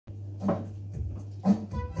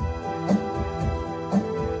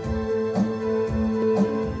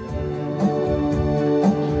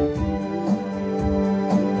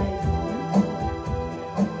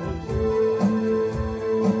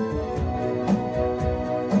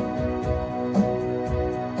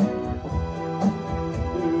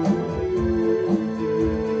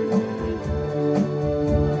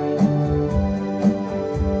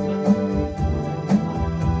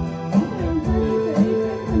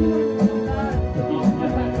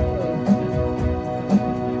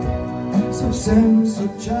Sem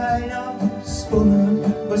случайно спомен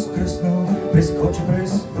възкръснал, прескочи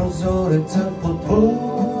през прозореца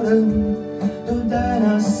отворен. Дойде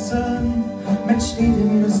на сън, мечтите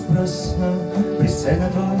ми разпръсна, присегна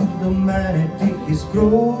той до мене тих и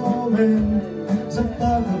скромен.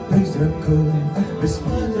 Заплака призрака,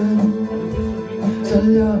 безплътен,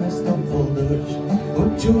 заляме с топъл дъжд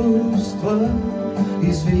от чувства.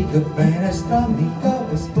 Извика в мене странника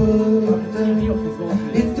безпътен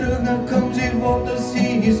и тръгна към живота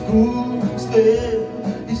си изкуствен.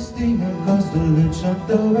 И стигнах аз до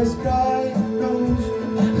личната безкрайност.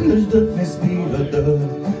 Дъждът не спира да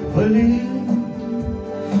вали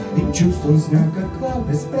и чувствам с някаква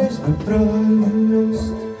безбрежна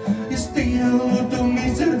трайност. И стигналото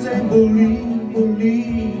ми сърце боли,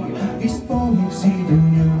 боли. И спомних си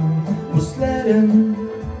деня последен,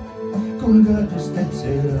 когато с теб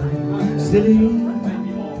се раздели.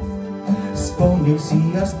 Спомних си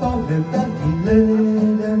аз погледа ти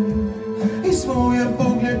леден и своя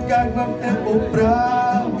поглед как в теб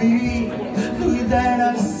оправи. Дойде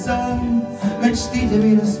на сън, мечтите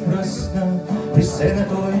ми разпръсна, присегна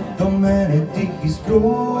той до мене тих и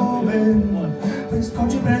скромен.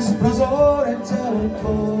 Прескочи през прозореца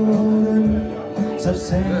отворен,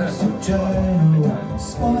 съвсем случайно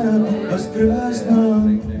споменът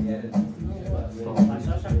възкръсна.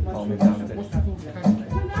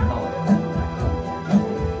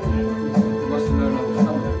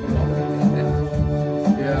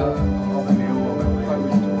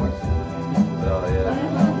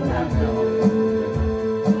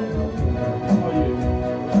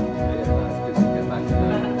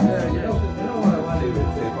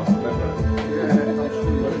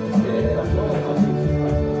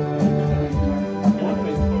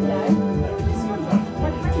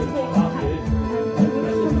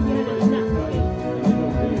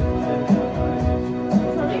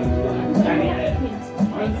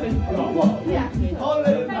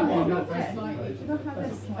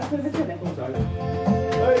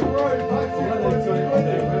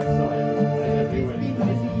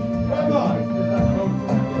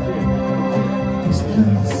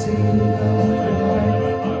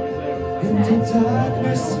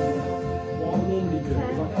 Darkness,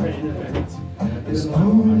 there's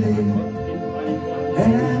only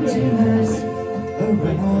emptiness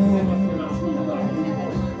around.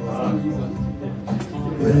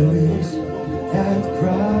 Where is that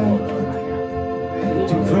cry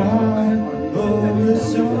to cry over the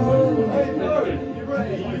soul?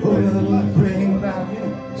 Who will bring back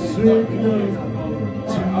sweet love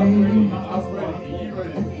to me?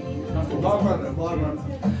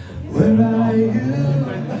 Where are you?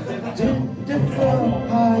 Did the fall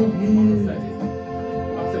hide you?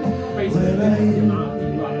 Where are you?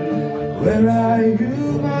 Where are you?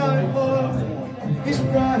 My heart is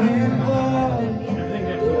crying hard.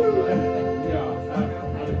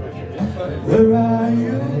 Where are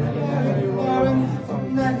you? You aren't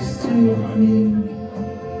next to me.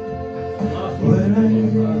 Where are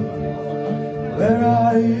you? Where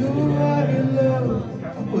are you? Are in love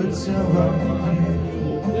with someone new?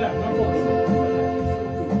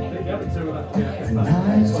 And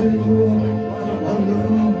I still walk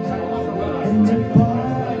alone in the park.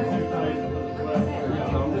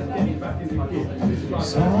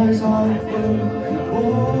 Sighs are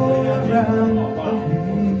all around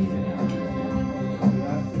me,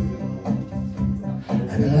 and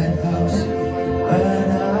the lighthouse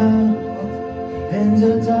went out in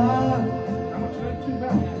the dark.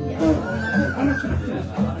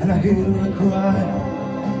 And I hear a cry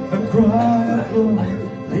of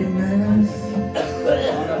loneliness.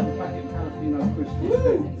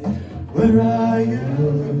 Where are you?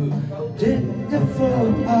 Did the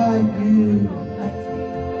fall hide you?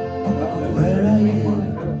 Where are you?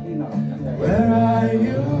 Where are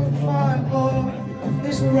you? My heart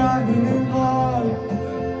is crying hard.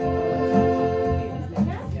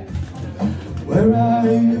 Where are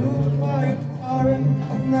you? My heart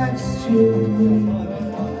next to me.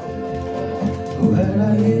 Where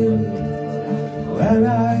are you? Where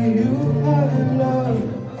are you? I'm in love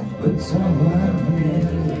with someone new.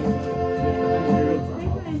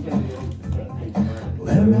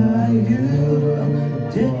 Where are you?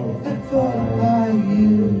 Did the fall by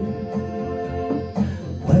you?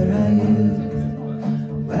 Where are you?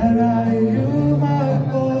 Where are you? My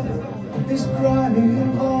heart is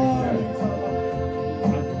crying hard.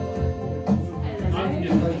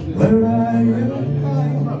 Where are you? My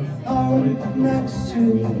heart next to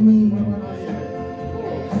me.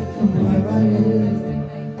 Where are you?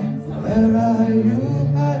 Where are you?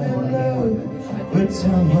 I'm in love with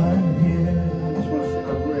someone here.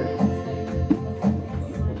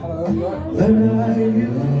 Where are you,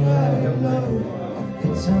 my love?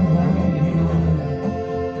 It's around you.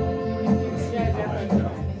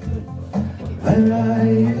 Where are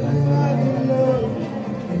you, my love?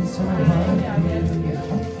 It's around you.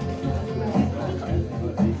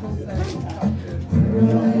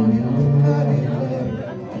 Where are you, my love?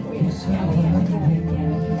 It's around you.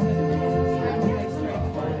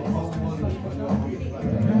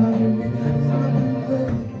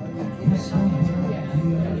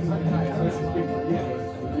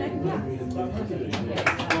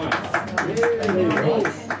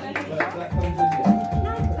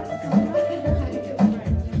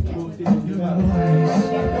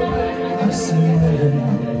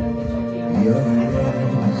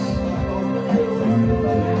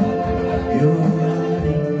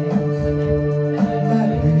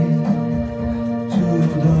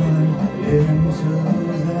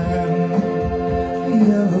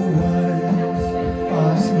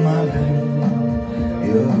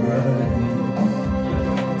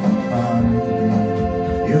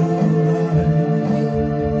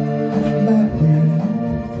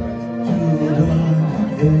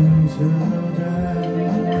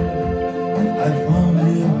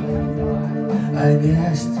 I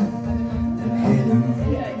guessed the hidden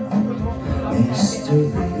mystery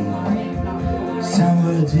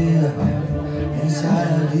somewhere dear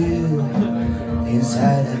inside of you,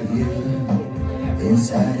 inside of you,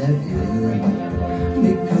 inside of you.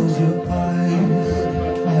 Because your eyes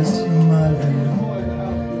are smiling,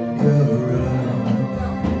 you're right,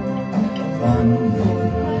 finally,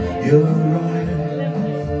 you're right,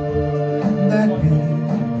 that means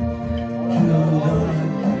you dive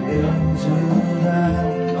into that.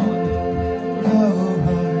 Your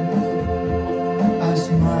eyes are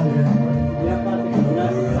smiling,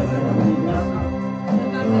 you're right,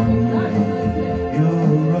 finally, you're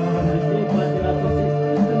right,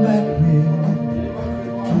 that means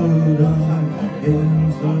you dive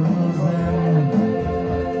into them.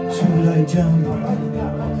 Should I jump? I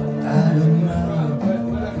don't know.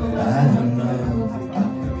 I don't know.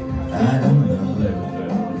 I don't know.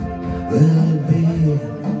 Will it be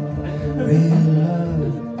real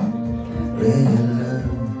love? Real love?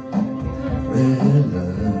 Real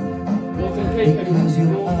love? Because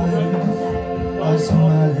your eyes are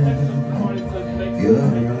smiling. You're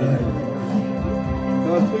right.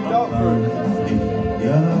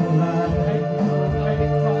 You're right.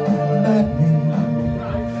 Let me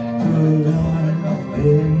to dive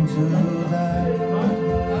into that.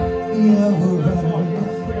 You're right.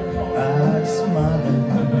 I'm smiling.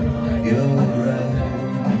 You're right.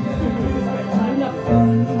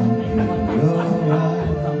 You're right.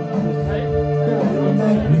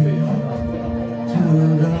 Let me to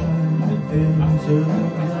dive into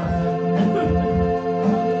that.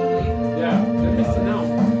 Yeah, they're missing out.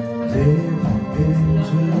 Deep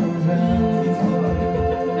into that.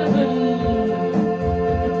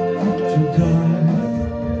 To dive